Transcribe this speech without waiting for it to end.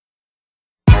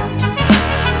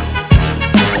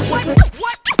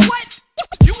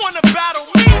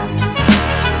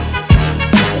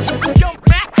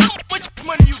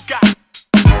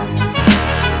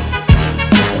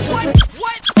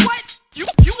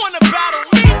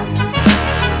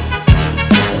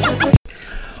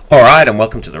Alright, and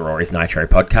welcome to the Raw is Nitro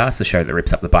podcast, the show that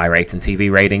rips up the buy rates and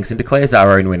TV ratings and declares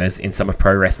our own winners in some of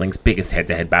pro wrestling's biggest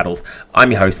head-to-head battles.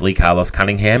 I'm your host, Lee Carlos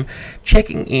Cunningham,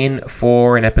 checking in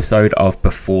for an episode of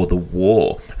Before the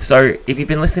War. So, if you've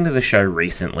been listening to the show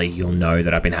recently, you'll know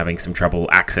that I've been having some trouble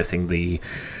accessing the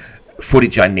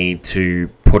footage I need to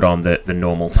put on the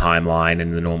normal timeline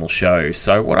and the normal show.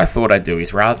 So, what I thought I'd do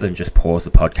is, rather than just pause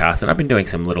the podcast, and I've been doing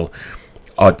some little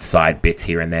odd side bits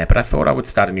here and there, but I thought I would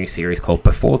start a new series called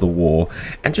Before the War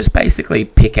and just basically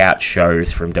pick out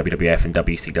shows from WWF and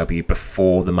WCW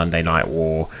before the Monday Night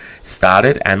War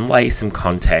started and lay some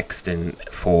context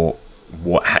for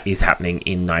what is happening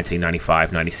in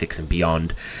 1995, 96 and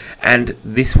beyond. And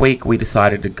this week we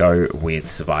decided to go with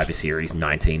Survivor Series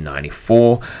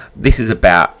 1994. This is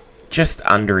about just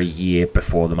under a year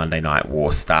before the Monday Night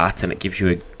War starts, and it gives you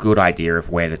a good idea of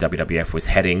where the WWF was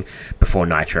heading before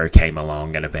Nitro came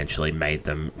along and eventually made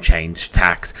them change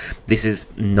tacks. This is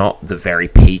not the very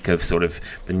peak of sort of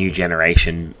the new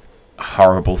generation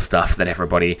horrible stuff that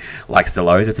everybody likes to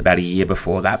loathe. It's about a year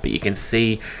before that, but you can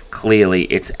see clearly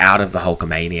it's out of the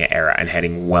Hulkamania era and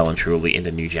heading well and truly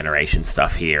into new generation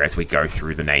stuff here as we go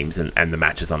through the names and the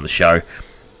matches on the show.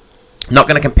 Not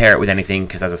going to compare it with anything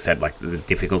because, as I said, like the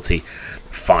difficulty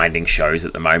finding shows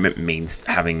at the moment means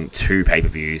having two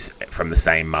pay-per-views from the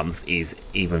same month is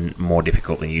even more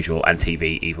difficult than usual, and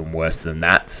TV even worse than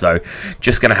that. So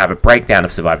just going to have a breakdown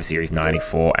of Survivor Series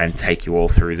 94 and take you all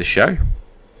through the show.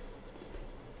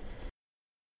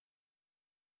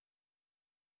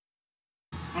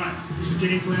 Alright, here's the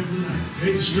game plan for the night.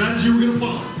 Okay, the strategy we're going to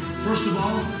follow. First of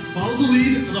all, follow the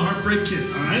lead of the Heartbreak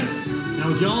Kid, alright? Now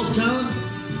with y'all's talent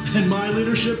and my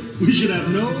leadership, we should have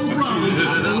no problem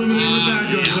eliminating the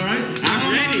bad guys, all right?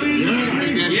 I'm ready.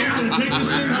 Yeah. I'm going to take this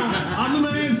thing home. I'm the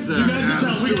man. You guys can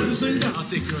tell. We get the same guy. I'll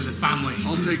take care of the family.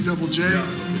 I'll take Double J.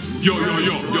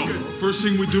 Yo. First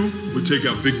thing we do, we take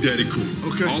out Big Daddy Cool.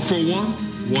 Okay. All for one,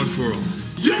 one for all.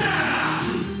 Yeah!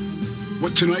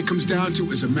 What tonight comes down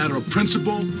to is a matter of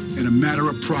principle and a matter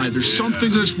of pride. There's some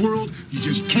things in this world you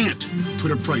just can't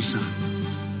put a price on.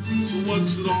 So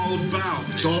what's it all about?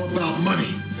 It's all about money.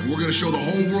 And we're going to show the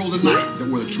whole world tonight that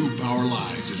where the true power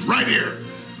lies. It's right here,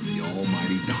 the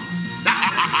almighty Don.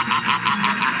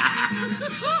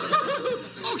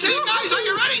 Okay, guys, are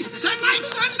you ready?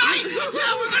 Tonight's the night.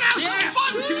 Yeah, we're gonna have some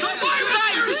fun. Survivor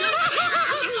Series. We're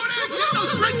gonna accept those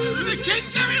princes and the king,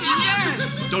 Jerry Lawler.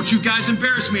 Yes. Don't you guys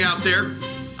embarrass me out there.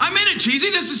 I'm in it,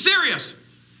 Cheesy. This is serious.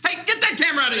 Hey, get that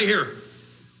camera out of here.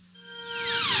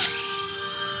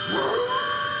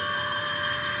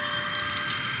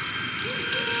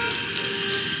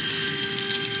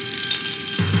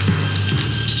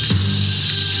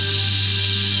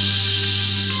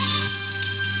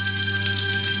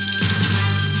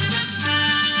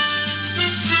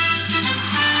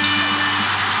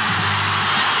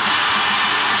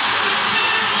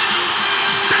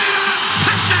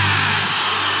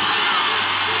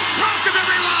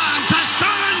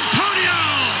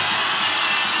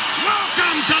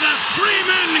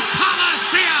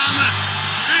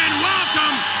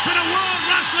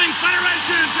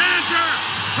 Federation's answer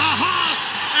to Haas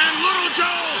and Little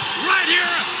Joe right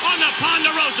here on the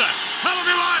Ponderosa. Hello,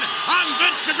 everyone. I'm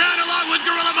Vince McMahon along with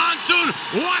Gorilla Monsoon.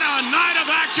 What a night of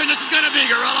action this is going to be,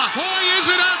 Gorilla. Boy, is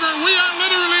it ever. We are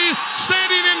literally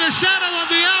standing in the shadow of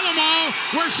the Alamo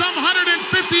where some 158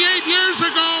 years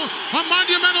ago a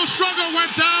monumental struggle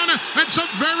went down and some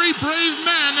very brave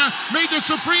men made the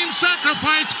supreme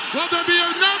sacrifice. Well, there'll be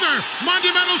another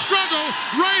monumental struggle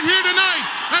right here tonight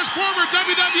as former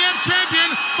WWF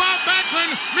champion Bob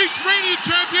Backlund meets reigning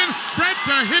champion Bret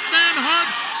the Hitman Hart.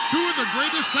 Two of the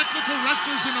greatest technical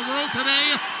wrestlers in the world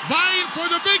today vying for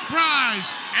the big prize.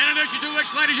 And in addition to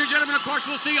which, ladies and gentlemen, of course,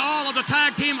 we'll see all of the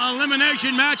tag team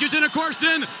elimination matches. And, of course,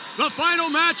 then the final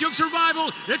match of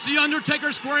Survival. It's The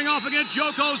Undertaker squaring off against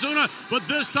Yokozuna. But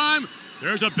this time,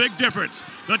 there's a big difference.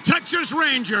 The Texas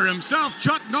Ranger himself,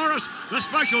 Chuck Norris, the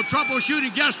special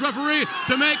troubleshooting guest referee,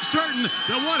 to make certain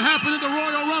that what happened at the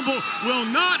Royal Rumble will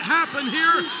not happen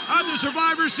here at the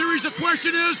Survivor Series. The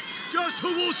question is, just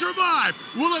who will survive?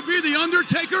 Will it be The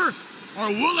Undertaker, or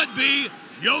will it be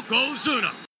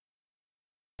Yokozuna?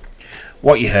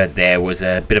 What you heard there was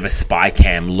a bit of a spy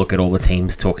cam look at all the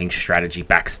teams talking strategy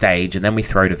backstage, and then we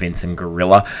throw to Vince and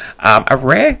Gorilla. A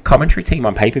rare commentary team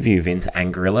on pay-per-view, Vince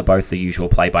and Gorilla, both the usual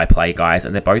play-by-play guys,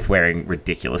 and they're both wearing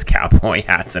ridiculous cowboy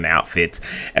hats and outfits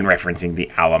and referencing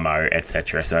the Alamo,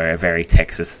 etc. So a very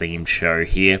Texas-themed show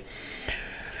here.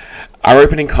 Our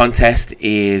opening contest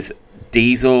is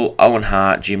Diesel, Owen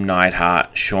Hart, Jim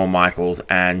Neidhart, Shawn Michaels,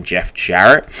 and Jeff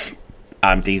Jarrett.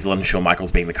 Diesel and Shawn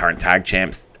Michaels being the current tag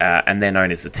champs, and they're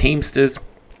known as the Teamsters.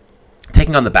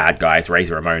 Taking on the bad guys,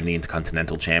 Razor Ramon, the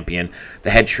Intercontinental Champion, the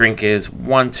Head Shrinkers,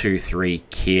 1, 2, 3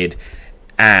 Kid,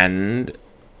 and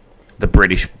the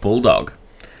British Bulldog.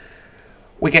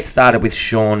 We get started with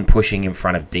Shawn pushing in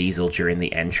front of Diesel during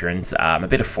the entrance. A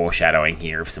bit of foreshadowing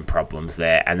here of some problems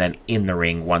there. And then in the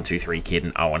ring, 1, 2, 3 Kid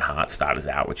and Owen Hart start us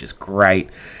out, which is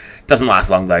great. Doesn't last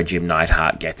long though. Jim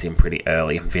Neidhart gets in pretty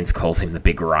early. Vince calls him the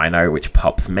Big Rhino, which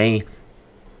pops me.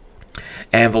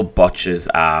 Anvil botches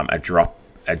a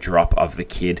drop of the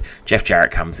Kid. Jeff Jarrett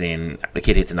comes in. The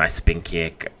Kid hits a nice spin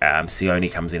kick.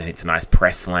 Sione comes in and hits a nice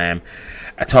press slam.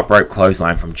 A top rope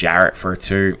clothesline from Jarrett for a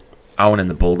 2. Owen and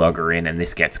the Bulldog are in, and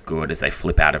this gets good as they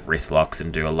flip out of wrist locks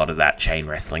and do a lot of that chain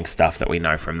wrestling stuff that we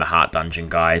know from the Heart Dungeon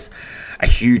guys. A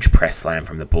huge press slam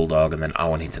from the Bulldog, and then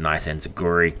Owen hits a nice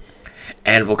enziguri.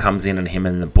 Anvil comes in, and him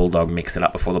and the Bulldog mix it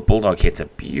up before the Bulldog hits a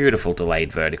beautiful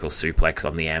delayed vertical suplex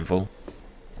on the Anvil.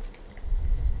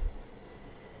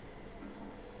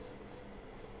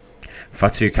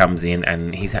 Fatu comes in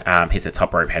and he's hits a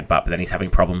top rope headbutt, but then he's having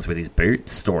problems with his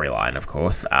boots. Storyline, of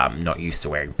course. Not used to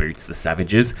wearing boots, the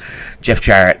Savages. Jeff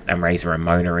Jarrett and Razor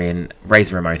Ramon are in.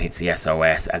 Razor Ramon hits the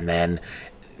SOS and then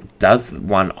does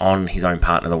one on his own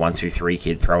partner, the 1, 2, 3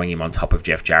 Kid, throwing him on top of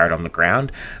Jeff Jarrett on the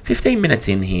ground. 15 minutes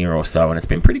in here or so, and it's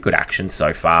been pretty good action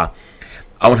so far.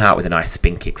 Owen Hart with a nice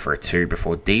spin kick for a 2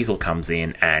 before Diesel comes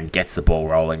in and gets the ball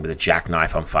rolling with a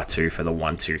jackknife on Fatu for the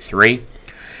 1, 2, 3.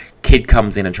 Kid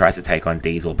comes in and tries to take on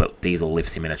Diesel, but Diesel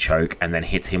lifts him in a choke and then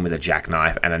hits him with a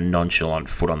jackknife and a nonchalant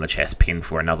foot on the chest pin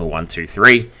for another 1, 2,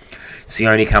 3.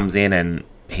 Sione comes in and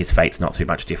his fate's not too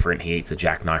much different. He eats a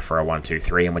jackknife for a 1, 2,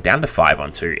 3, and we're down to 5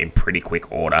 on 2 in pretty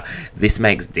quick order. This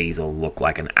makes Diesel look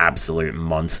like an absolute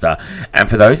monster. And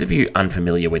for those of you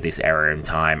unfamiliar with this era in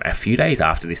time, a few days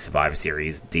after this Survivor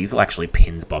Series, Diesel actually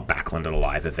pins Bob Backlund at a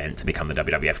live event to become the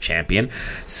WWF champion.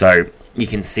 So you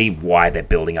can see why they're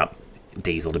building up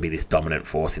Diesel to be this dominant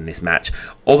force in this match.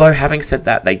 Although, having said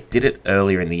that, they did it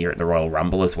earlier in the year at the Royal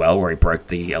Rumble as well, where he broke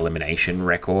the elimination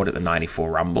record at the 94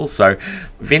 Rumble. So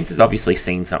Vince has obviously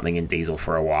seen something in Diesel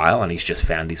for a while, and he's just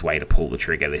found his way to pull the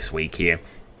trigger this week here.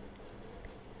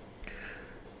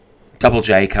 Double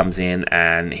J comes in,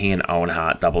 and he and Owen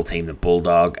Hart double team the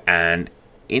Bulldog, and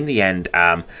in the end,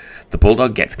 the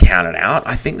Bulldog gets counted out.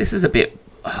 I think this is a bit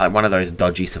one of those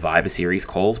dodgy Survivor Series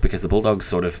calls, because the Bulldog's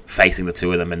sort of facing the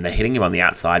two of them and they're hitting him on the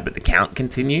outside, but the count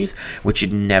continues, which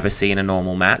you'd never see in a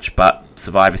normal match. But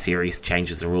Survivor Series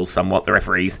changes the rules somewhat. The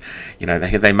referees,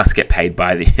 they must get paid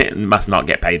by must not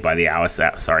get paid by the hour,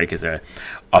 sorry, because they're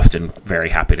often very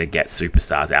happy to get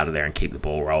superstars out of there and keep the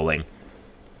ball rolling.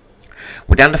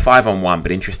 We're down to 5 on 1,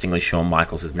 but interestingly, Shawn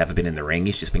Michaels has never been in the ring.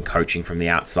 He's just been coaching from the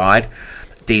outside.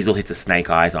 Diesel hits a snake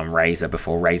eyes on Razor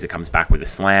before Razor comes back with a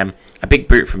slam. A big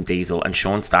boot from Diesel, and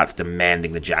Shawn starts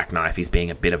demanding the jackknife. He's being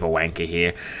a bit of a wanker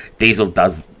here. Diesel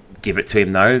does give it to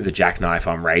him, though, the jackknife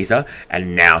on Razor,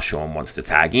 and now Shawn wants to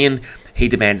tag in. He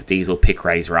demands Diesel pick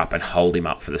Razor up and hold him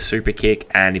up for the super kick,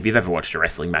 and if you've ever watched a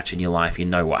wrestling match in your life, you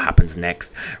know what happens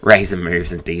next. Razor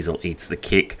moves and Diesel eats the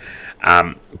kick.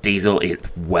 Diesel is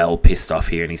well pissed off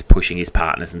here, and he's pushing his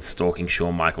partners and stalking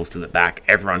Shawn Michaels to the back.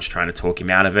 Everyone's trying to talk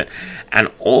him out of it, and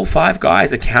all 5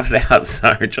 guys are counted out.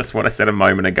 So just what I said a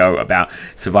moment ago about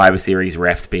Survivor Series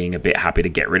refs being a bit happy to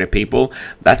get rid of people,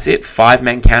 that's it. 5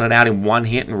 men counted out in one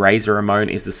hit, and Razor Ramon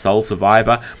is the sole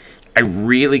survivor. A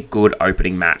really good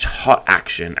opening match, hot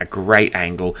action, a great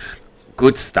angle,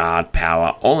 good star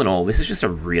power. All in all, this is just a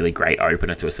really great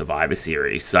opener to a Survivor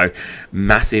Series. So,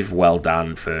 massive well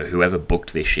done for whoever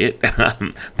booked this shit,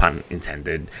 pun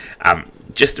intended.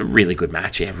 Just a really good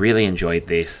match. Yeah, really enjoyed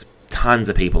this. Tons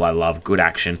of people I love, good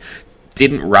action.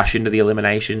 Didn't rush into the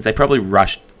eliminations. They probably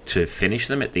rushed to finish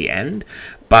them at the end,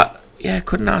 but yeah,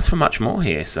 couldn't ask for much more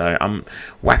here. So I'm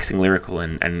waxing lyrical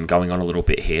and going on a little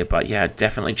bit here. But yeah,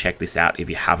 definitely check this out if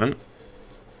you haven't.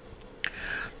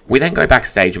 We then go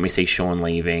backstage and we see Shawn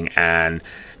leaving, and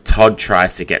Todd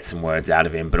tries to get some words out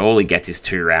of him, but all he gets is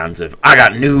 2 rounds of, "I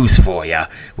got news for ya,"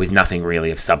 with nothing really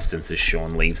of substance as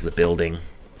Shawn leaves the building.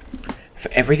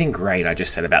 For everything great I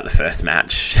just said about the first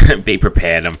match, be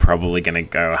prepared, I'm probably going to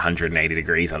go 180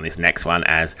 degrees on this next one,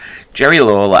 as Jerry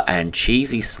Lawler and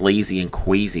Cheesy, Sleazy and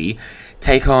Queasy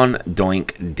take on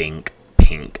Doink, Dink,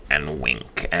 Pink and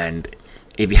Wink. And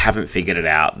if you haven't figured it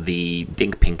out, the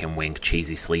Dink, Pink and Wink,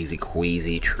 Cheesy, Sleazy,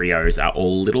 Queasy trios are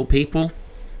all little people.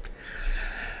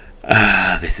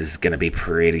 This is going to be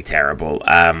pretty terrible.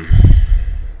 I'm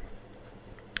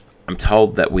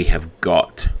told that we have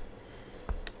got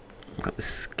the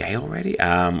scale ready.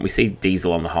 We see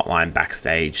Diesel on the hotline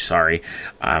backstage. Sorry,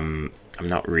 I'm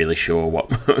not really sure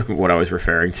what what I was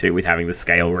referring to with having the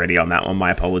scale ready on that one. My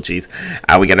apologies.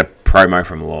 We get a promo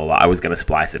from Lawler. I was going to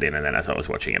splice it in, and then as I was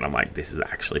watching it, I'm like, this is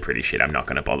actually pretty shit. I'm not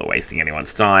going to bother wasting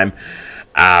anyone's time.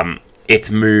 It's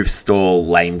move, stall,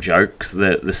 lame jokes.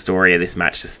 The story of this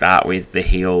match to start with, the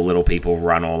heel little people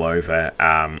run all over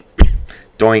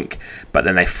Doink, but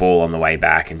then they fall on the way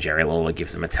back, and Jerry Lawler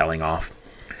gives them a telling off.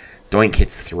 Doink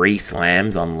hits 3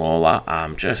 slams on Lawler.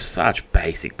 Just such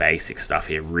basic stuff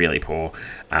here. Really poor.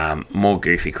 More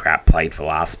goofy crap played for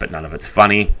laughs, but none of it's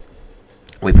funny.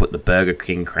 We put the Burger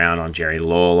King crown on Jerry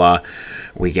Lawler.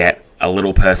 We get a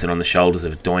little person on the shoulders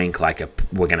of Doink,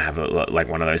 we're going to have like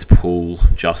one of those pool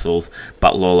jostles,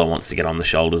 but Lawler wants to get on the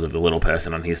shoulders of the little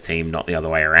person on his team, not the other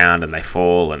way around, and they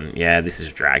fall, and yeah, this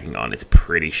is dragging on. It's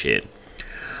pretty shit.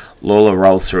 Lawler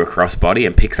rolls through a crossbody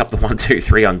and picks up the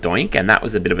 1-2-3 on Doink, and that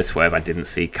was a bit of a swerve I didn't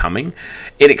see coming.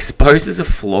 It exposes a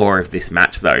flaw of this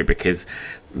match, though, because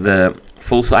the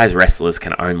full-size wrestlers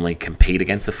can only compete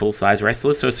against the full-size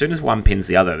wrestlers, so as soon as one pins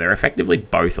the other, they're effectively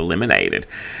both eliminated.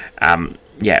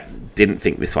 Didn't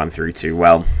think this one through too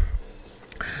well.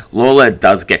 Lawler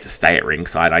does get to stay at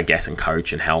ringside, I guess, and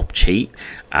coach and help cheat.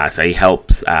 So he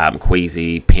helps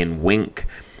Queasy pin Wink.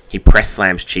 He press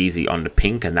slams Cheesy onto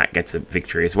Pink, and that gets a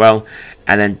victory as well.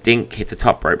 And then Dink hits a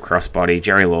top rope crossbody.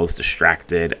 Jerry Lawler's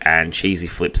distracted, and Cheesy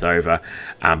flips over,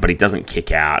 but he doesn't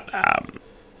kick out.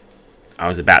 I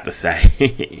was about to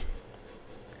say...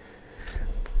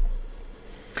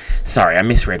 Sorry, I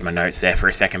misread my notes there for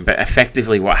a second, but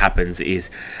effectively what happens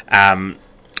is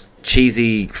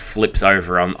Cheesy flips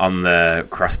over on the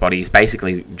crossbodies.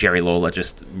 Basically, Jerry Lawler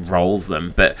just rolls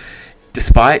them, but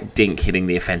despite Dink hitting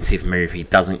the offensive move, he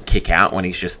doesn't kick out when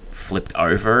he's just flipped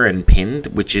over and pinned,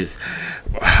 which is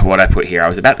what I put here. I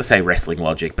was about to say wrestling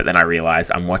logic, but then I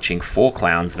realized I'm watching 4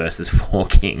 clowns versus 4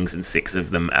 kings, and 6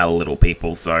 of them are little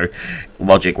people, so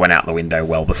logic went out the window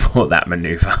well before that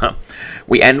maneuver.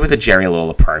 We end with a Jerry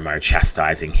Lawler promo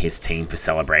chastising his team for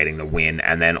celebrating the win,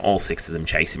 and then all 6 of them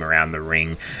chase him around the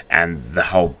ring, and the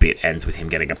whole bit ends with him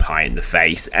getting a pie in the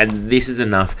face. And this is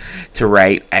enough to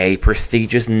rate a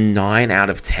prestigious 9 out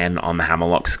of 10 on the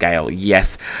Hammerlock scale.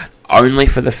 Yes, only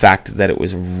for the fact that it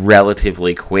was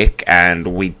relatively quick,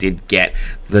 and we did get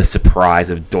the surprise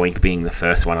of Doink being the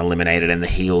first one eliminated and the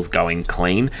heels going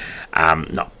clean.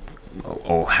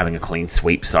 Or having a clean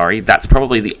sweep, sorry. That's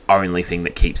probably the only thing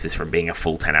that keeps this from being a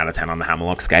full 10 out of 10 on the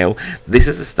Hammerlock scale. This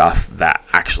is the stuff that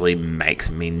actually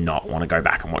makes me not want to go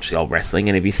back and watch the old wrestling.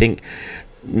 And if you think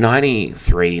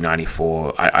 93,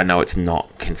 94, I know it's not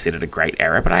considered a great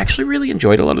era, but I actually really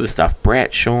enjoyed a lot of the stuff.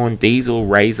 Brett, Shawn, Diesel,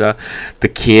 Razor, The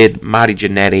Kid, Marty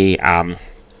Jannetty.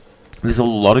 There's a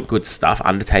lot of good stuff.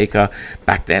 Undertaker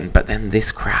back then, but then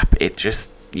this crap, it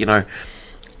just,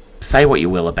 say what you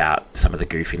will about some of the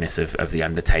goofiness of The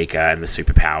Undertaker and the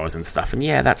superpowers and stuff, and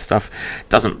yeah, that stuff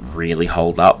doesn't really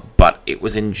hold up, but it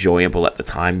was enjoyable at the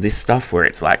time. This stuff where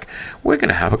it's like, we're going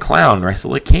to have a clown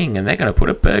wrestle a king, and they're going to put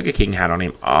a Burger King hat on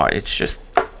him. Oh, it's just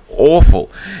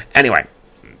awful. Anyway,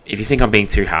 if you think I'm being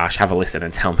too harsh, have a listen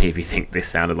and tell me if you think this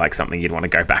sounded like something you'd want to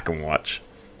go back and watch.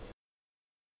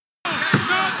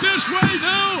 Not this way,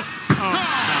 no!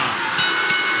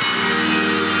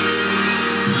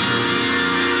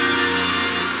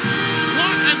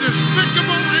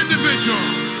 Despicable individual.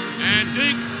 And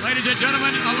Dink, ladies and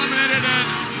gentlemen, eliminated. And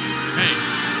hey,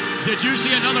 did you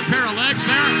see another pair of legs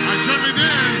there? I certainly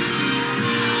did.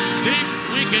 Dink,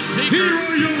 Wink, and Pinker. Here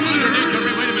are your winners.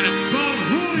 Wait a minute. The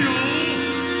Royal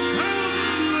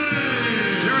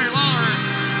Family. Jerry Lawler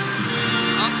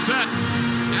upset,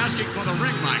 asking for the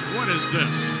ring mic. What is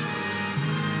this?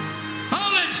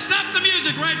 Hold it! Stop the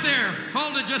music right there.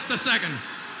 Hold it just a second.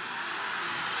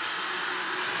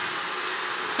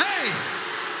 Hey,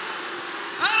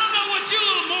 I don't know what you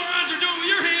little morons are doing with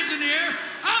your hands in the air.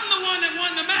 I'm the one that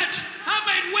won the match. I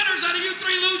made winners out of you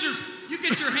 3 losers. You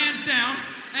get your hands down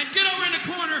and get over in the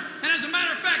corner, and as a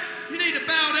matter of fact, you need to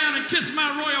bow down and kiss my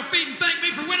royal feet and thank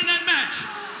me for winning that match.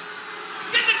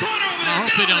 Get in the corner over there. I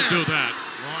hope they don't do that.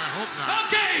 Well, I hope not.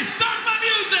 Okay, start my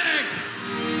music.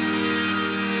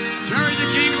 Jerry the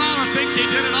King Lawler thinks he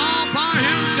did it all by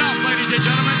himself, ladies and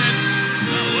gentlemen. And,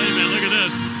 oh, wait a minute, look at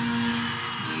this.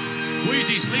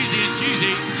 Queasy, Sleazy, and Cheesy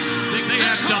think they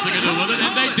had something to do with it,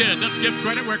 and they did. Let's give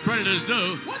credit where credit is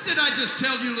due. What did I just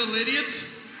tell you, little idiots?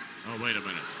 Oh, wait a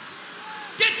minute.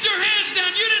 Get your hands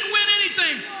down. You didn't win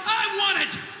anything. I won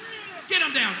it. Get them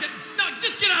down.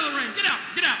 Just get out of the ring. Get out.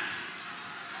 Get out.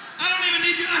 I don't even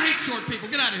need you. I hate short people.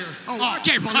 Get out of here. Oh, I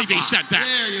can't believe he said that.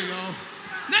 There you go.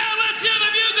 Now let's hear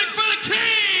the music for the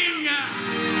king.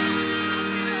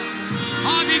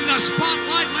 Hogging the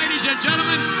spotlight, ladies and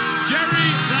gentlemen, Jerry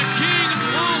the King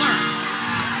Lawler.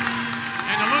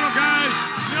 And the little guys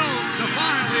still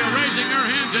defiantly are raising their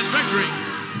hands in victory.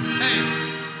 Hey,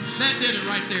 That did it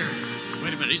right there.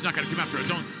 Wait a minute, he's not going to come after his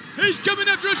own. He's coming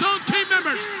after his own team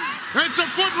members. It's a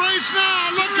foot race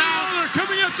now. Look out. Lawler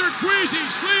coming after Queasy,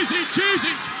 Sleazy,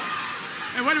 Cheesy.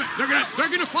 And wait a minute,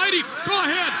 they're gonna fight him. Go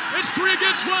ahead. It's 3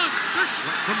 against 1.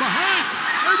 From behind.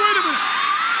 Hey, wait a minute.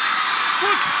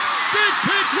 What's big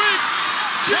pink wing?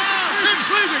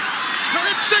 Sleazy.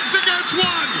 It's 6 against 1.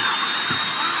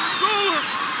 Lawler.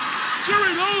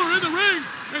 Jerry Lawler in the ring,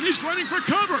 and he's running for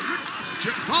cover.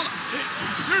 Lawler.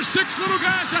 There's 6 little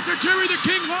guys after Jerry the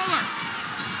King Lawler.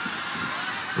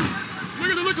 Look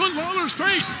at the look on Lawler's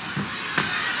face.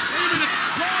 Wait a minute.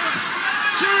 Lawler.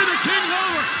 Jerry the King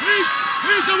Lawler.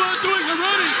 He's the one doing the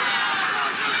running.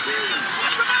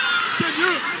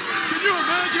 Can you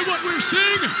imagine what we're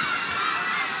seeing?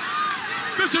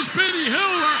 This is Benny Hill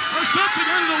or something.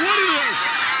 I don't know what it is.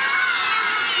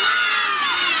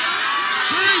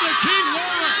 Jerry the King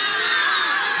Lawler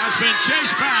has been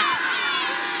chased back.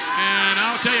 And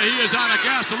I'll tell you, he is out of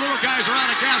gas. The little guys are out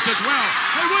of gas as well.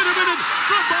 Hey, wait a minute.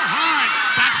 From behind.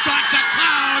 That's Doc the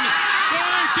Clown.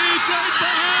 Mike is right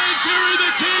behind Jerry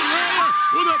the King Lawler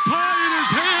with a pie in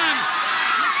his hand.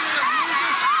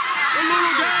 The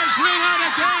little guys ran out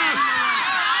of gas.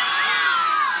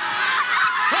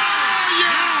 Oh,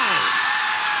 yeah.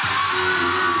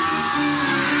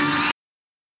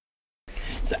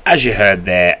 So as you heard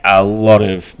there, a lot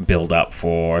of build-up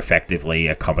for effectively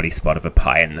a comedy spot of a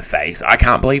pie in the face. I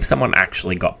can't believe someone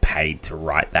actually got paid to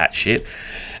write that shit.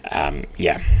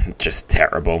 Yeah, just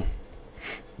terrible.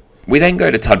 We then go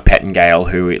to Todd Pettingale,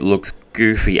 who it looks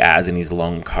goofy as in his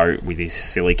long coat with his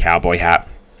silly cowboy hat.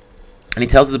 And he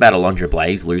tells us about Alundra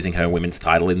Blaze losing her women's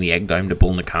title in the Egg Dome to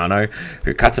Bull Nakano,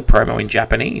 who cuts a promo in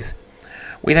Japanese.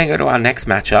 We then go to our next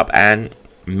matchup, and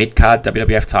mid-card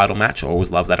WWF title match.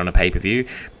 Always love that on a pay-per-view.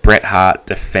 Bret Hart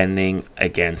defending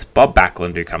against Bob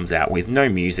Backlund, who comes out with no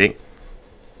music.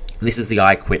 This is the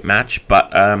I Quit match,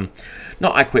 but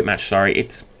not I Quit match, sorry.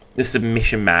 It's the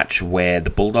submission match where the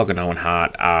Bulldog and Owen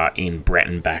Hart are in Bret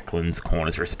and Backlund's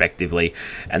corners respectively,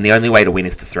 and the only way to win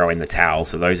is to throw in the towel.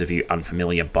 So those of you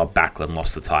unfamiliar, Bob Backlund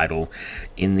lost the title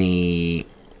in the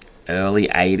early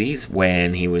 80s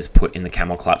when he was put in the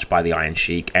camel clutch by the Iron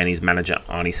Sheik, and his manager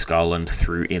Arnie Skolland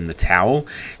threw in the towel.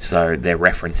 So they're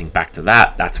referencing back to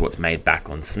that. That's what's made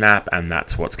Backlund snap, and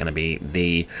that's what's going to be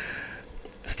the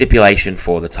stipulation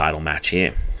for the title match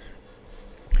here.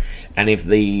 And if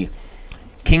the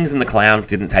Kings and the Clowns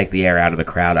didn't take the air out of the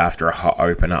crowd after a hot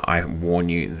opener, I warn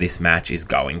you, this match is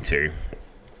going to.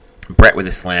 Bret with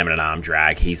a slam and an arm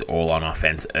drag. He's all on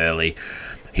offense early.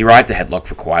 He rides a headlock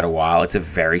for quite a while. It's a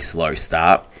very slow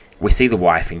start. We see the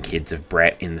wife and kids of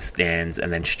Bret in the stands,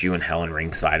 and then Stu and Helen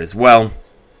ringside as well.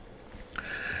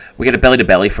 We get a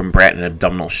belly-to-belly from Bret and an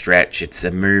abdominal stretch. It's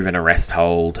a move and a rest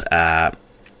hold.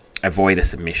 Avoid a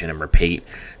submission and repeat.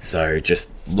 So just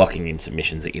locking in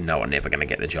submissions that you know are never going to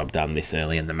get the job done this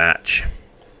early in the match.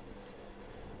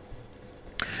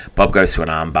 Bob goes to an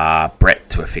armbar, Bret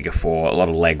to a figure four, a lot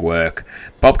of leg work.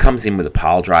 Bob comes in with a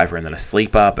pile driver and then a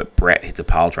sleeper, but Bret hits a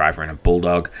pile driver and a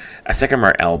bulldog, a second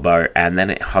row elbow, and then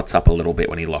it hots up a little bit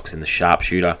when he locks in the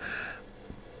sharpshooter.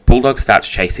 Bulldog starts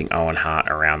chasing Owen Hart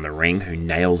around the ring, who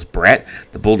nails Bret.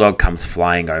 The Bulldog comes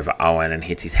flying over Owen and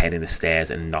hits his head in the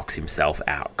stairs and knocks himself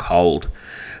out cold.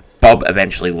 Bob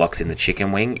eventually locks in the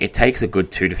chicken wing. It takes a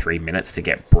good 2 to 3 minutes to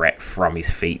get Bret from his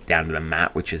feet down to the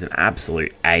mat, which is an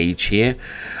absolute age here.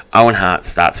 Owen Hart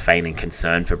starts feigning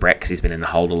concern for Bret because he's been in the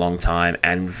hold a long time,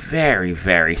 and very,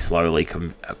 very slowly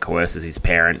coerces his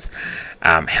parents.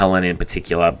 Helen in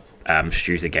particular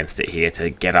Stu's against it here to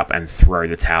get up and throw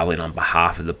the towel in on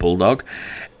behalf of the Bulldog.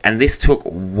 And this took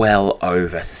well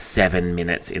over 7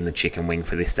 minutes in the chicken wing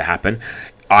for this to happen.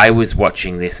 I was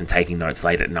watching this and taking notes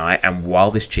late at night, and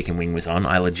while this chicken wing was on,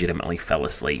 I legitimately fell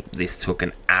asleep. This took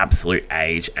an absolute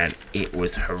age, and it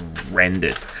was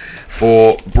horrendous.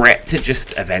 For Bret to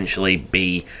just eventually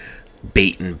be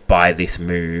beaten by this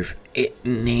move, it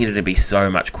needed to be so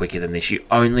much quicker than this. You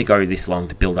only go this long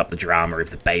to build up the drama if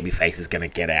the babyface is going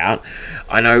to get out.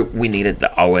 I know we needed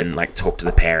the Owen, talk to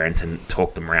the parents and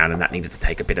talk them around, and that needed to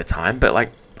take a bit of time, but,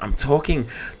 I'm talking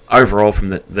overall from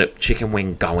the chicken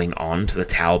wing going on to the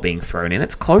towel being thrown in,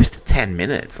 it's close to 10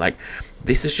 minutes.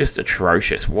 This is just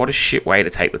atrocious. What a shit way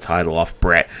to take the title off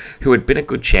Bret, who had been a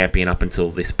good champion up until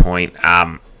this point,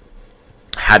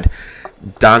 had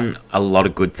done a lot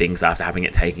of good things after having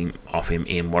it taken off him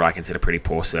in what I consider pretty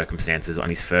poor circumstances on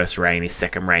his first reign. His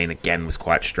second reign, again, was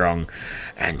quite strong.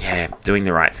 And, doing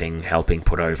the right thing, helping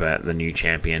put over the new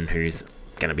champion, who's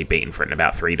going to be beaten for it in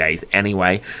about 3 days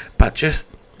anyway. But just,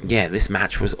 this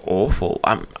match was awful.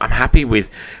 I'm happy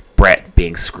with Bret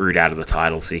being screwed out of the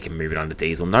title so he can move it on to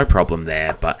Diesel. No problem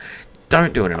there, but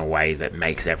don't do it in a way that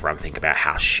makes everyone think about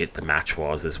how shit the match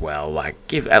was as well.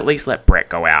 Like, at least let Brett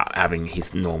go out having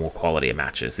his normal quality of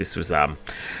matches. This was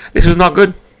not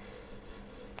good.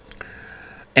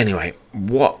 Anyway,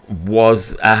 what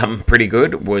was pretty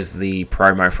good was the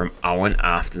promo from Owen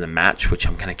after the match, which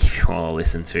I'm going to give you all a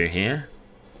listen to here.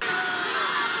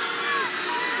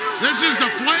 This is the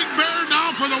flag bearer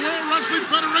now for the World Wrestling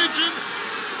Federation.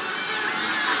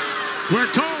 We're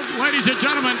told, ladies and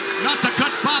gentlemen, not to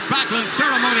cut Bob Backlund's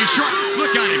ceremony short.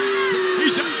 Look at him.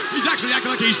 He's actually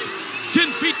acting like he's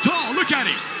 10 feet tall. Look at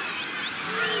him.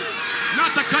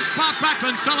 Not to cut Bob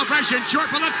Backlund's celebration short,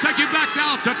 but let's take you back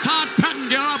now to Todd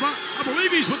Pettengill. I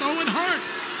believe he's with Owen Hart.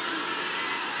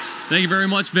 Thank you very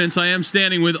much, Vince. I am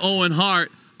standing with Owen Hart.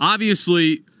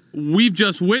 Obviously, we've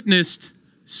just witnessed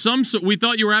we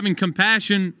thought you were having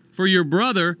compassion for your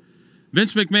brother.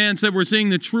 Vince McMahon said we're seeing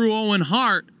the true Owen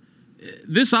Hart.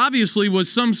 This obviously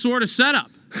was some sort of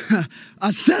setup.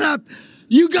 A setup?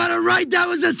 You got it right. That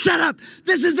was a setup.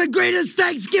 This is the greatest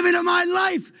Thanksgiving of my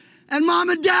life. And Mom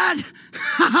and Dad,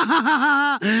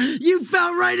 you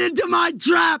fell right into my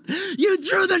trap. You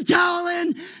threw the towel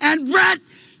in. And Brett,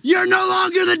 you're no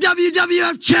longer the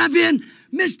WWF champion.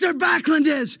 Mr. Backlund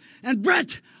is. And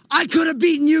Brett, I could have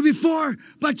beaten you before,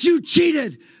 but you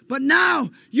cheated. But now,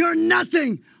 you're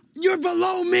nothing. You're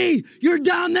below me. You're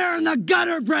down there in the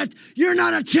gutter, Brett. You're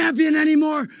not a champion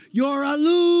anymore. You're a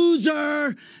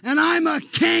loser. And I'm a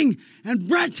king. And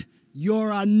Brett,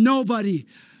 you're a nobody.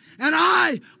 And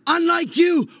I, unlike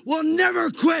you, will never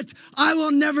quit. I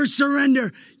will never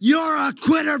surrender. You're a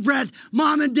quitter, Brett.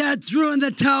 Mom and Dad threw in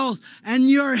the towels, and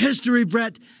you're history,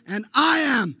 Brett. And I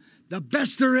am the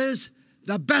best there is,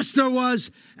 the best there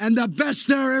was, and the best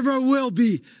there ever will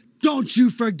be. Don't you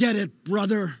forget it,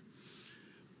 brother.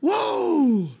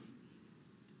 Whoa!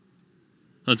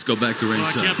 Let's go back to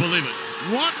ringside. I can't believe it.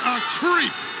 What a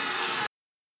creep!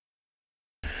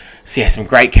 So yeah, some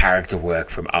great character work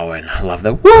from Owen. I love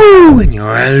the woo, and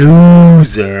you're a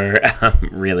loser.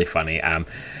 Really funny.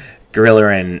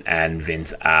 Gorilla and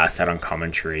Vince are sat on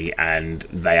commentary, and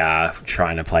they are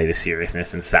trying to play the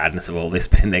seriousness and sadness of all this,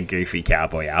 but in their goofy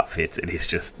cowboy outfits. It is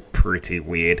just pretty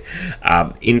weird.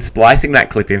 In splicing that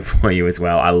clip in for you as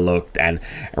well, I looked, and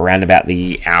around about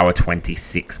the hour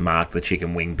 26 mark, the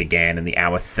chicken wing began, and the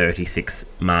hour 36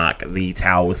 mark, the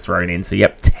towel was thrown in. So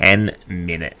yep, 10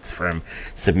 minutes from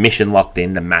submission locked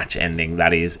in to match ending.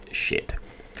 That is shit.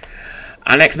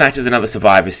 Our next match is another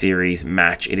Survivor Series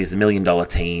match. It is a $1 Million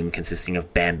team consisting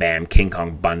of Bam Bam, King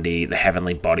Kong Bundy, the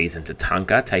Heavenly Bodies, and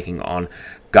Tatanka, taking on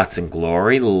Guts and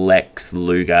Glory, Lex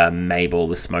Luger, Mabel,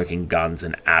 the Smoking Guns,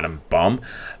 and Adam Bomb.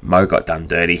 Mo got done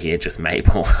dirty here, just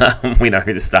Mabel. We know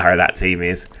who the star of that team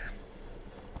is.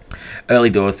 Early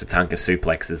doors, Tatanka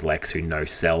suplexes Lex, who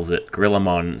no-sells it.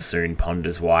 Grillamon soon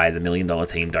ponders why the $1 Million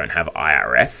team don't have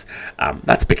IRS.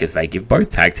 That's because they give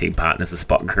both tag team partners a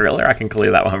spot. Gorilla, I can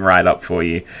clear that one right up for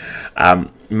you.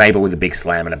 Mabel with a big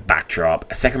slam and a backdrop.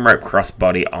 A second rope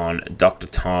crossbody on Dr.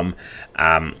 Tom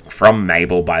from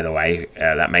Mabel, by the way.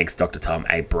 That makes Dr. Tom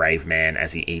a brave man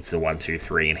as he eats the 1, 2,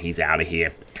 3, and he's out of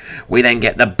here. We then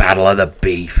get the Battle of the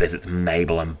Beef as it's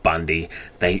Mabel and Bundy.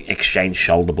 They exchange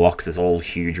shoulder blocks as all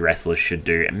huge wrestlers should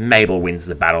do. Mabel wins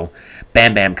the battle.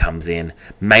 Bam Bam comes in.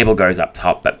 Mabel goes up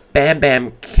top, but Bam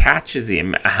Bam catches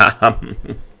him.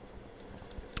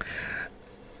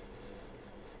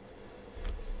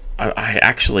 I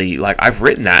actually, I've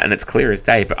written that and it's clear as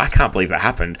day, but I can't believe that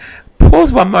happened.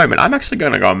 Pause one moment. I'm actually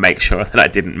going to go and make sure that I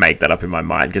didn't make that up in my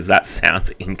mind, because that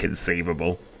sounds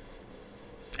inconceivable.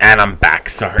 And I'm back,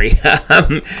 sorry.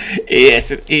 Yes,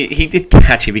 he did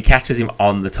catch him. He catches him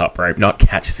on the top rope, not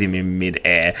catches him in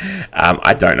mid-air.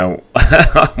 I don't know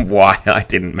why I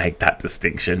didn't make that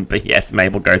distinction. But yes,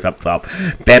 Mabel goes up top.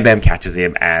 Bam Bam catches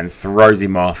him and throws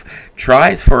him off.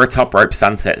 Tries for a top rope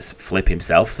sunset flip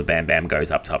himself, so Bam Bam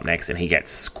goes up top next and he gets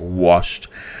squashed.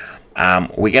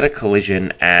 We get a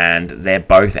collision and they're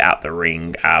both out the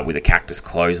ring with a cactus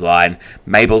clothesline.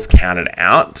 Mabel's counted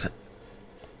out.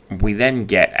 We then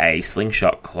get a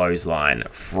slingshot clothesline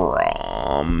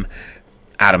from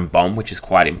Adam Bomb, which is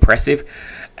quite impressive.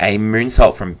 A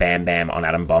moonsault from Bam Bam on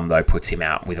Adam Bomb, though, puts him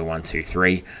out with a 1, 2,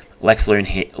 3. Lex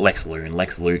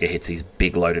Luger hits his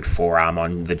big loaded forearm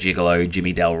on the Gigolo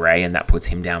Jimmy Del Rey, and that puts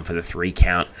him down for the 3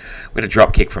 count. We get a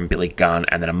drop kick from Billy Gunn,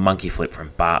 and then a monkey flip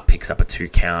from Bart picks up a 2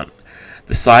 count.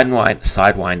 The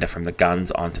sidewinder from the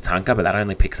Guns on Tatanka, but that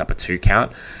only picks up a 2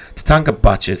 count. Tatanka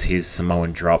butchers his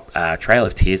Samoan drop, Trail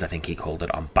of Tears, I think he called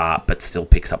it, on Bart, but still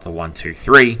picks up the 1, 2,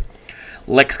 3.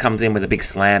 Lex comes in with a big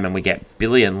slam, and we get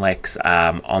Billy and Lex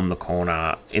in the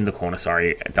corner,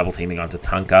 double teaming onto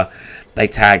Tonka. They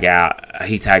tag out.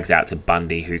 He tags out to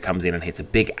Bundy, who comes in and hits a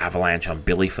big avalanche on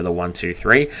Billy for the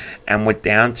 1-2-3. And we're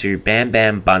down to Bam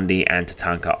Bam, Bundy, and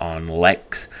Tatanka on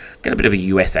Lex. Get a bit of a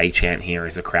USA chant here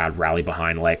as the crowd rally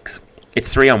behind Lex.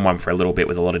 It's 3-on-1 for a little bit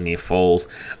with a lot of near falls.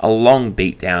 A long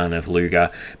beatdown of Luger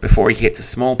before he hits a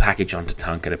small package onto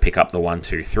Tonka to pick up the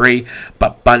 1-2-3.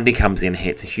 But Bundy comes in,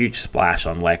 hits a huge splash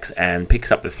on Lex and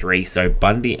picks up the 3. So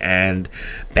Bundy and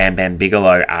Bam Bam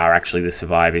Bigelow are actually the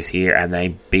survivors here, and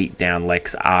they beat down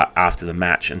Lex after the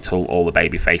match until all the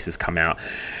baby faces come out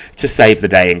to save the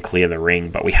day and clear the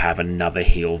ring. But we have another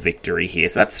heel victory here.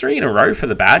 So that's 3 in a row for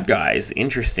the bad guys.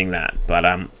 Interesting that.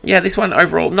 But this one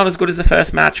overall not as good as the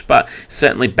first match, but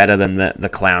certainly better than the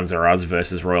Clowns Are Us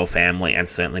versus Royal Family, and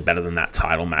certainly better than that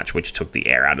title match, which took the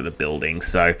air out of the building.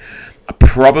 So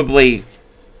probably,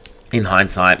 in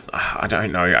hindsight, I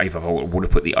don't know if I would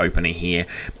have put the opener here,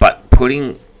 but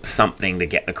putting something to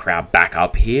get the crowd back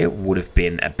up here would have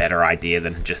been a better idea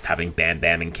than just having Bam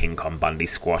Bam and King Kong Bundy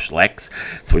squash Lex.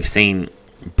 So we've seen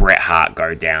Bret Hart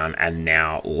go down, and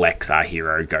now Lex, our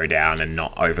hero, go down and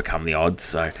not overcome the odds.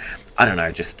 So I don't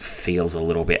know, just feels a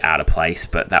little bit out of place,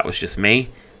 but that was just me.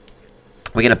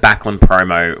 We get a Backlund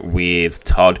promo with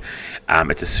Todd.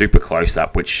 It's a super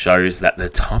close-up, which shows that the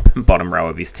top and bottom row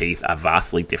of his teeth are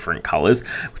vastly different colours,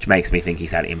 which makes me think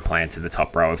he's had implants in the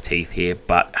top row of teeth here,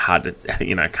 but hard to,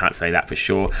 can't say that for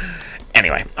sure.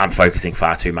 Anyway, I'm focusing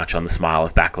far too much on the smile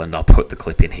of Backlund. I'll put the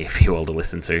clip in here for you all to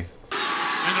listen to.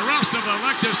 And the rest of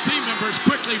Alexa's team members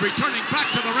quickly returning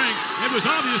back to the ring. It was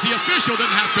obvious the official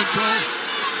didn't have control.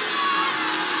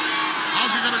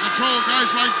 How's he going to control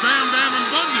guys like Bam Bam and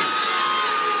Bundy?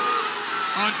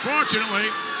 Unfortunately,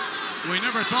 we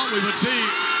never thought we would see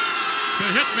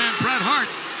the Hitman Bret Hart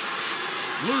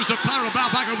lose the title to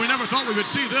Backlund. We never thought we would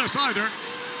see this either.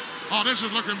 Oh, this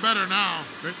is looking better now.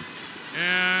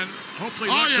 And hopefully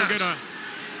Lex will get a...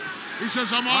 He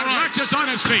says, I'm all right. Lex is on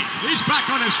his feet. He's back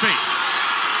on his feet.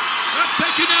 Let's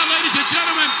take you now, ladies and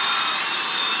gentlemen,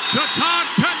 to Todd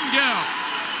Pettengill.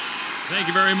 Thank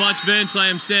you very much, Vince. I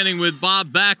am standing with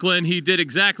Bob Backlund. He did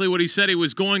exactly what he said he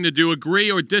was going to do.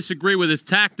 Agree or disagree with his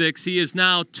tactics. He is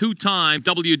now two-time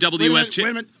WWF champion. Wait a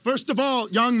minute. First of all,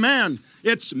 young man,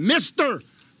 it's Mr.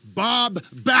 Bob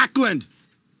Backlund.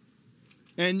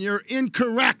 And you're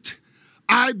incorrect.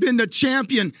 I've been the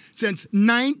champion since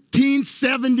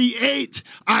 1978.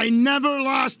 I never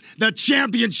lost the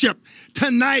championship.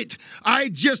 Tonight, I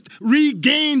just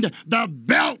regained the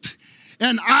belt.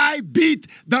 And I beat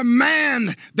the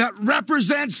man that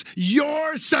represents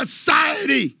your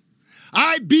society.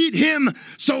 I beat him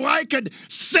so I could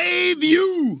save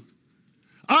you.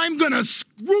 I'm going to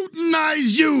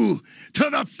scrutinize you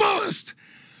to the fullest.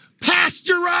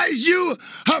 Pasteurize you,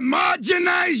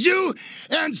 homogenize you,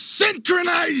 and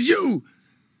synchronize you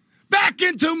back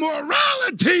into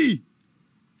morality.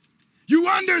 You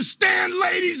understand,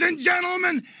 ladies and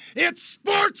gentlemen? It's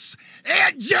sports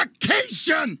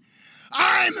education.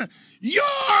 I'm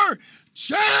your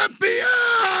champion,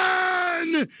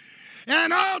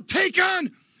 and I'll take on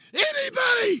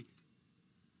anybody.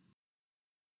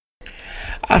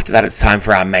 After that, it's time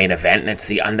for our main event, and it's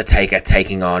The Undertaker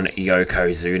taking on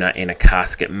Yokozuna in a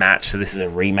casket match. So this is a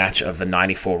rematch of the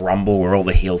 94 Rumble, where all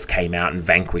the heels came out and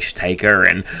vanquished Taker,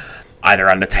 and either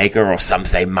Undertaker or some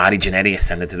say Marty Jannetty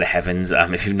ascended to the heavens.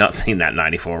 If you've not seen that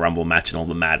 94 Rumble match and all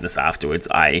the madness afterwards,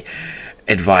 I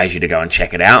advise you to go and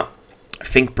check it out.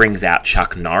 Fink brings out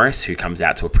Chuck Norris, who comes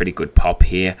out to a pretty good pop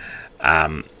here.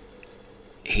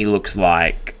 He looks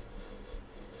like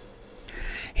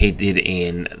he did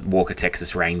in Walker,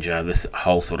 Texas Ranger, this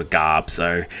whole sort of garb.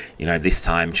 So, this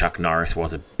time Chuck Norris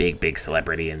was a big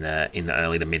celebrity in the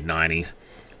early to mid-90s.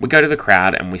 We go to the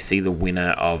crowd and we see the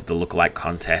winner of the lookalike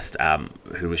contest,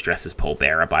 who was dressed as Paul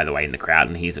Bearer, by the way, in the crowd,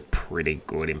 and he's a pretty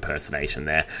good impersonation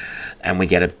there. And we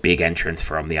get a big entrance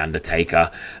from The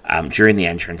Undertaker. During the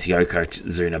entrance,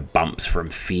 Yokozuna bumps from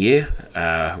Fear.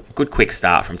 Good quick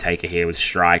start from Taker here with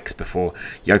strikes before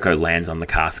Yoko lands on the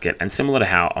casket. And similar to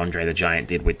how Andre the Giant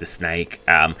did with the snake,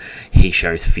 he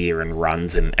shows fear and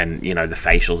runs and the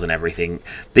facials and everything.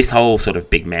 This whole sort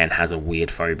of big man has a weird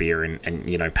phobia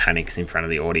and panics in front of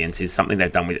the audience. Is something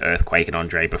they've done with Earthquake and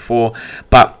Andre before,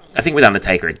 but I think with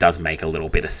Undertaker it does make a little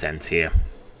bit of sense here.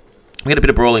 We get a bit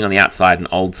of brawling on the outside and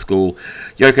old school.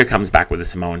 Yoko comes back with a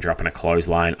Samoan drop and a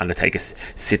clothesline. Undertaker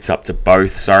sits up to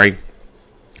both,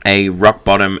 a rock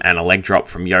bottom and a leg drop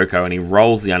from Yoko, and he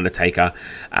rolls the Undertaker,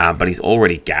 but he's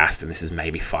already gassed, and this is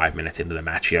maybe 5 minutes into the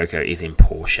match. Yoko is in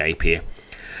poor shape here.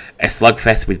 A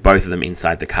slugfest with both of them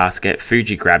inside the casket.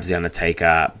 Fuji grabs the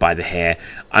Undertaker by the hair.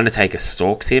 Undertaker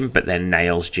stalks him, but then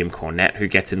nails Jim Cornette, who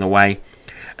gets in the way.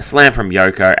 A slam from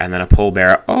Yoko, and then a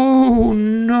pallbearer. Oh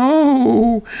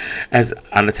no! As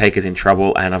Undertaker's in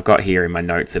trouble, and I've got here in my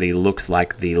notes that he looks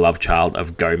like the love child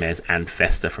of Gomez and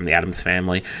Fester from the Addams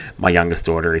Family. My youngest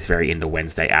daughter is very into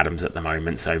Wednesday Addams at the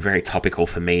moment, so very topical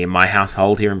for me in my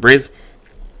household here in Briz.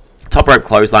 Top rope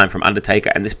clothesline from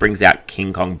Undertaker, and this brings out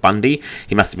King Kong Bundy.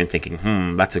 He must have been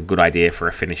thinking, that's a good idea for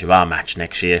a finish of our match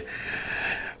next year.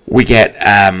 We get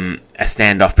a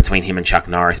standoff between him and Chuck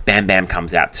Norris. Bam Bam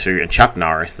comes out too, and Chuck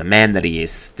Norris, the man that he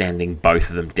is, standing both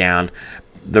of them down.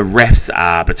 The refs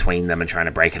are between them and trying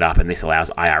to break it up, and this allows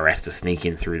IRS to sneak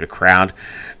in through the crowd.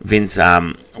 Vince,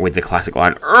 with the classic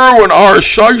line, Erwin R.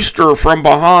 Shyster from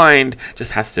behind,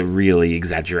 just has to really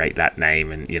exaggerate that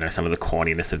name and, some of the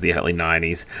corniness of the early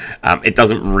 90s. It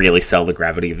doesn't really sell the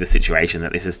gravity of the situation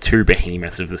that this is two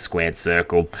behemoths of the squared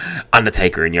circle,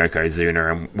 Undertaker and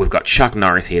Yokozuna, and we've got Chuck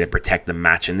Norris here to protect the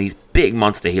match, and these big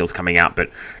monster heels coming out, but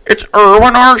it's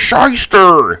Erwin R.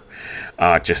 Shyster!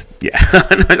 I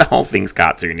know the whole thing's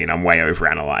cartoony and I'm way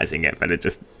overanalyzing it, but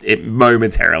it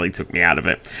momentarily took me out of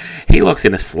it. He locks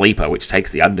in a sleeper, which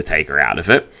takes the Undertaker out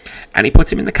of it, and he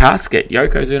puts him in the casket.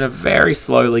 Yokozuna very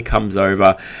slowly comes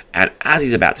over, and as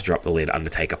he's about to drop the lid,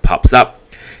 Undertaker pops up.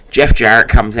 Jeff Jarrett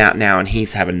comes out now, and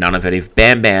he's having none of it. If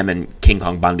Bam Bam and King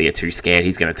Kong Bundy are too scared,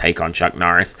 he's going to take on Chuck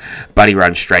Norris. But he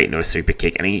runs straight into a super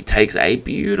kick, and he takes a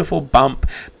beautiful bump,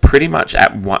 pretty much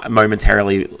at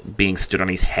momentarily being stood on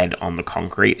his head on the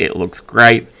concrete. It looks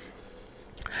great.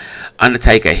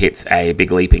 Undertaker hits a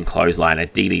big leaping clothesline, a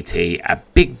DDT, a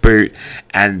big boot,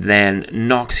 and then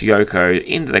knocks Yoko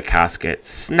into the casket,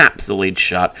 snaps the lid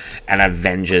shut, and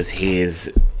avenges his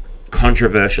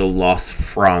controversial loss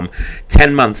from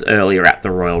 10 months earlier at the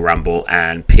Royal Rumble,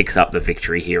 and picks up the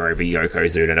victory here over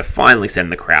Yokozuna to finally send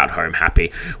the crowd home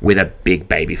happy with a big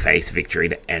babyface victory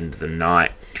to end the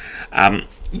night.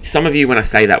 Some of you, when I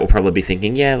say that, will probably be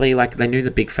thinking, yeah, Lee, they knew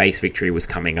the big face victory was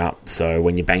coming up, so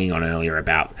when you're banging on earlier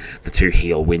about the 2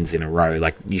 heel wins in a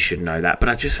row, you should know that. But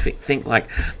I just think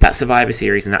that Survivor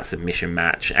Series and that submission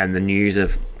match and the news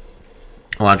of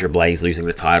Alundra Blaze losing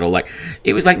the title,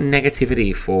 it was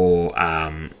negativity for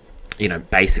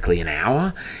basically an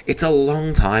hour. It's a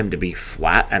long time to be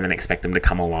flat and then expect them to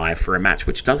come alive for a match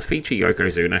which does feature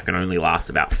Yokozuna, can only last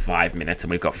about 5 minutes, and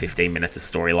we've got 15 minutes of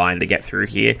storyline to get through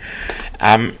here.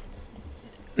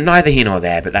 Neither here nor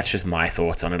there, but that's just my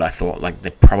thoughts on it. I thought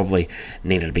there probably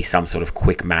needed to be some sort of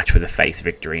quick match with a face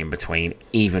victory in between,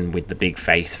 even with the big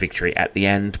face victory at the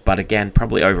end. But again,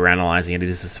 probably overanalyzing it. It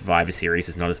is a Survivor Series.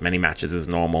 There's not as many matches as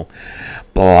normal.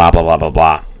 Blah, blah, blah, blah,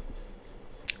 blah.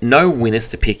 No winners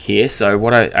to pick here, so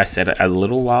what I said a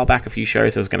little while back, a few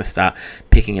shows, I was going to start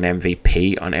picking an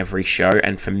MVP on every show,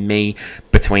 and for me,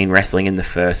 between wrestling in the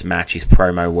first match, his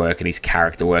promo work and his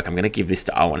character work, I'm going to give this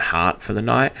to Owen Hart for the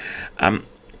night.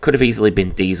 Could have easily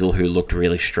been Diesel, who looked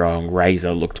really strong.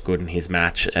 Razor looked good in his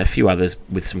match. A few others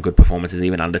with some good performances,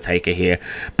 even Undertaker here.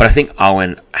 But I think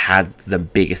Owen had the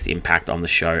biggest impact on the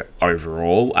show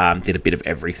overall. Did a bit of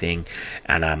everything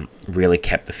and really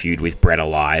kept the feud with Bret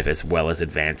alive, as well as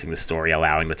advancing the story,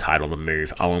 allowing the title to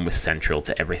move. Owen was central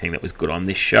to everything that was good on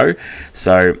this show.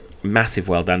 So massive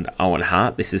well done to Owen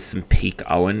Hart. This is some peak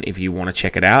Owen if you want to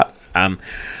check it out.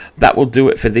 That will do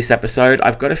it for this episode.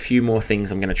 I've got a few more things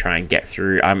I'm going to try and get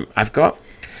through. I've got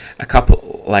a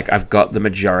couple, I've got the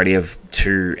majority of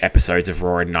 2 episodes of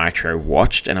Raw and Nitro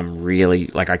watched, and I'm really,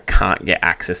 I can't get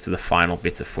access to the final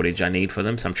bits of footage I need for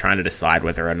them, so I'm trying to decide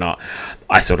whether or not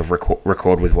I sort of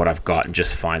record with what I've got and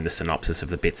just find the synopsis of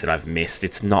the bits that I've missed.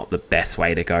 It's not the best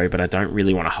way to go, but I don't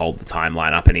really want to hold the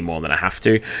timeline up any more than I have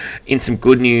to. In some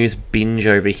good news, Binge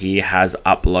over here has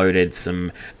uploaded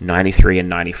some 93 and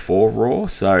 94 Raw,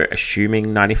 so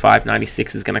assuming 95,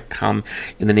 96 is going to come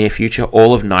in the near future,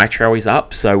 all of Nitro is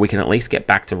up, so we can at least get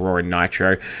back to Raw and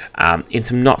Nitro. In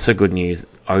some not so good news,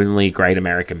 only Great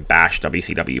American Bash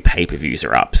WCW pay-per-views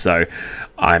are up, so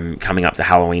I'm coming up to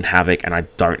Halloween Havoc, and I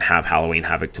don't have Halloween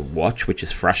Havoc to watch, which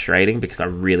is frustrating because I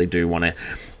really do want to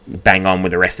bang on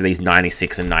with the rest of these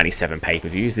 96 and 97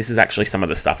 pay-per-views. This is actually some of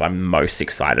the stuff I'm most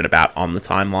excited about on the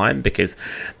timeline, because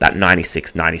that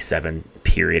 96, 97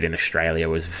 period in Australia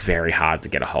was very hard to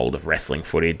get a hold of wrestling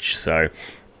footage, so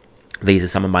These are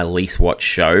some of my least watched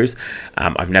shows.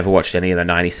 I've never watched any of the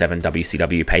 97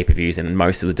 WCW pay-per-views, and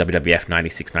most of the WWF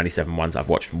 96, 97 ones I've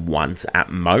watched once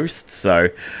at most. So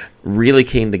really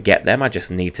keen to get them. I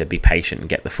just need to be patient and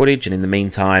get the footage. And in the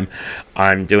meantime,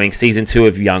 I'm doing season 2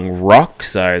 of Young Rock,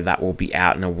 so that will be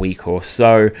out in a week or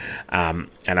so. And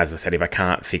as I said, if I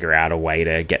can't figure out a way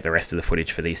to get the rest of the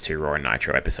footage for these 2 Raw and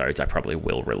Nitro episodes, I probably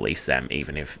will release them,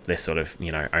 even if they're sort of,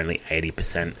 only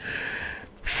 80%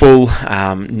 full.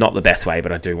 Not the best way,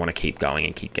 but I do want to keep going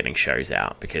and keep getting shows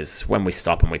out, because when we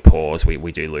stop and we pause,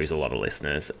 we do lose a lot of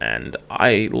listeners, and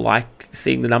I like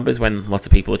seeing the numbers when lots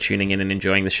of people are tuning in and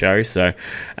enjoying the show. So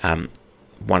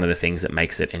one of the things that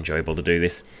makes it enjoyable to do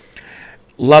this.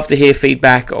 Love to hear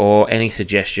feedback or any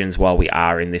suggestions while we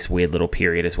are in this weird little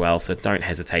period as well, so don't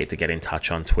hesitate to get in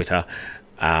touch on Twitter.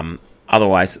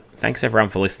 Otherwise, thanks everyone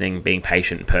for listening, being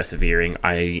patient and persevering.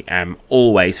 I am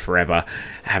always forever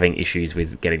having issues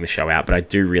with getting the show out, but I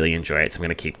do really enjoy it, so I'm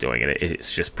going to keep doing it.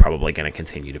 It's just probably going to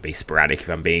continue to be sporadic if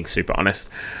I'm being super honest.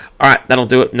 Alright, that'll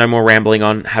do it. No more rambling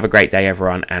on. Have a great day,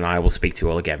 everyone, and I will speak to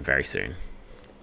you all again very soon.